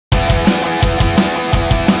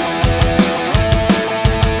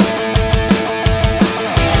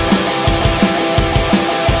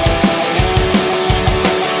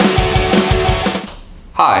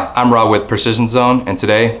I'm Rob with Precision Zone, and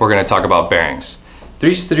today we're going to talk about bearings.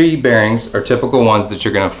 These three bearings are typical ones that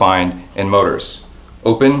you're going to find in motors: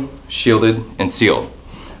 open, shielded, and sealed.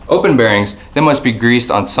 Open bearings, they must be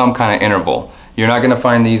greased on some kind of interval. You're not going to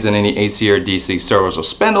find these in any AC or DC servos or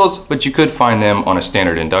spindles, but you could find them on a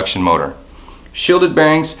standard induction motor. Shielded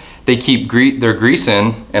bearings, they keep their grease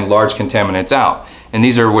in and large contaminants out, and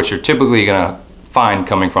these are what you're typically going to find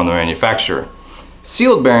coming from the manufacturer.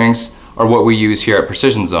 Sealed bearings are what we use here at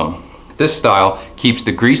Precision Zone. This style keeps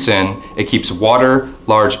the grease in, it keeps water,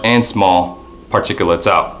 large and small, particulates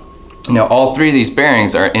out. Now all three of these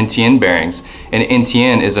bearings are NTN bearings, and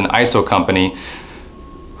NTN is an ISO company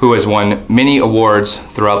who has won many awards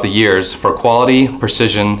throughout the years for quality,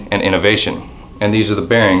 precision, and innovation. And these are the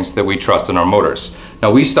bearings that we trust in our motors.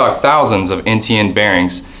 Now we stock thousands of NTN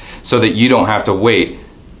bearings so that you don't have to wait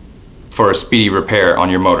for a speedy repair on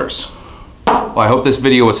your motors. Well, I hope this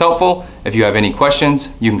video was helpful. If you have any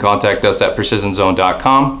questions, you can contact us at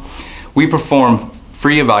precisionzone.com. We perform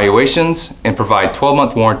free evaluations and provide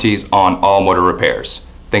 12-month warranties on all motor repairs.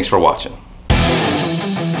 Thanks for watching.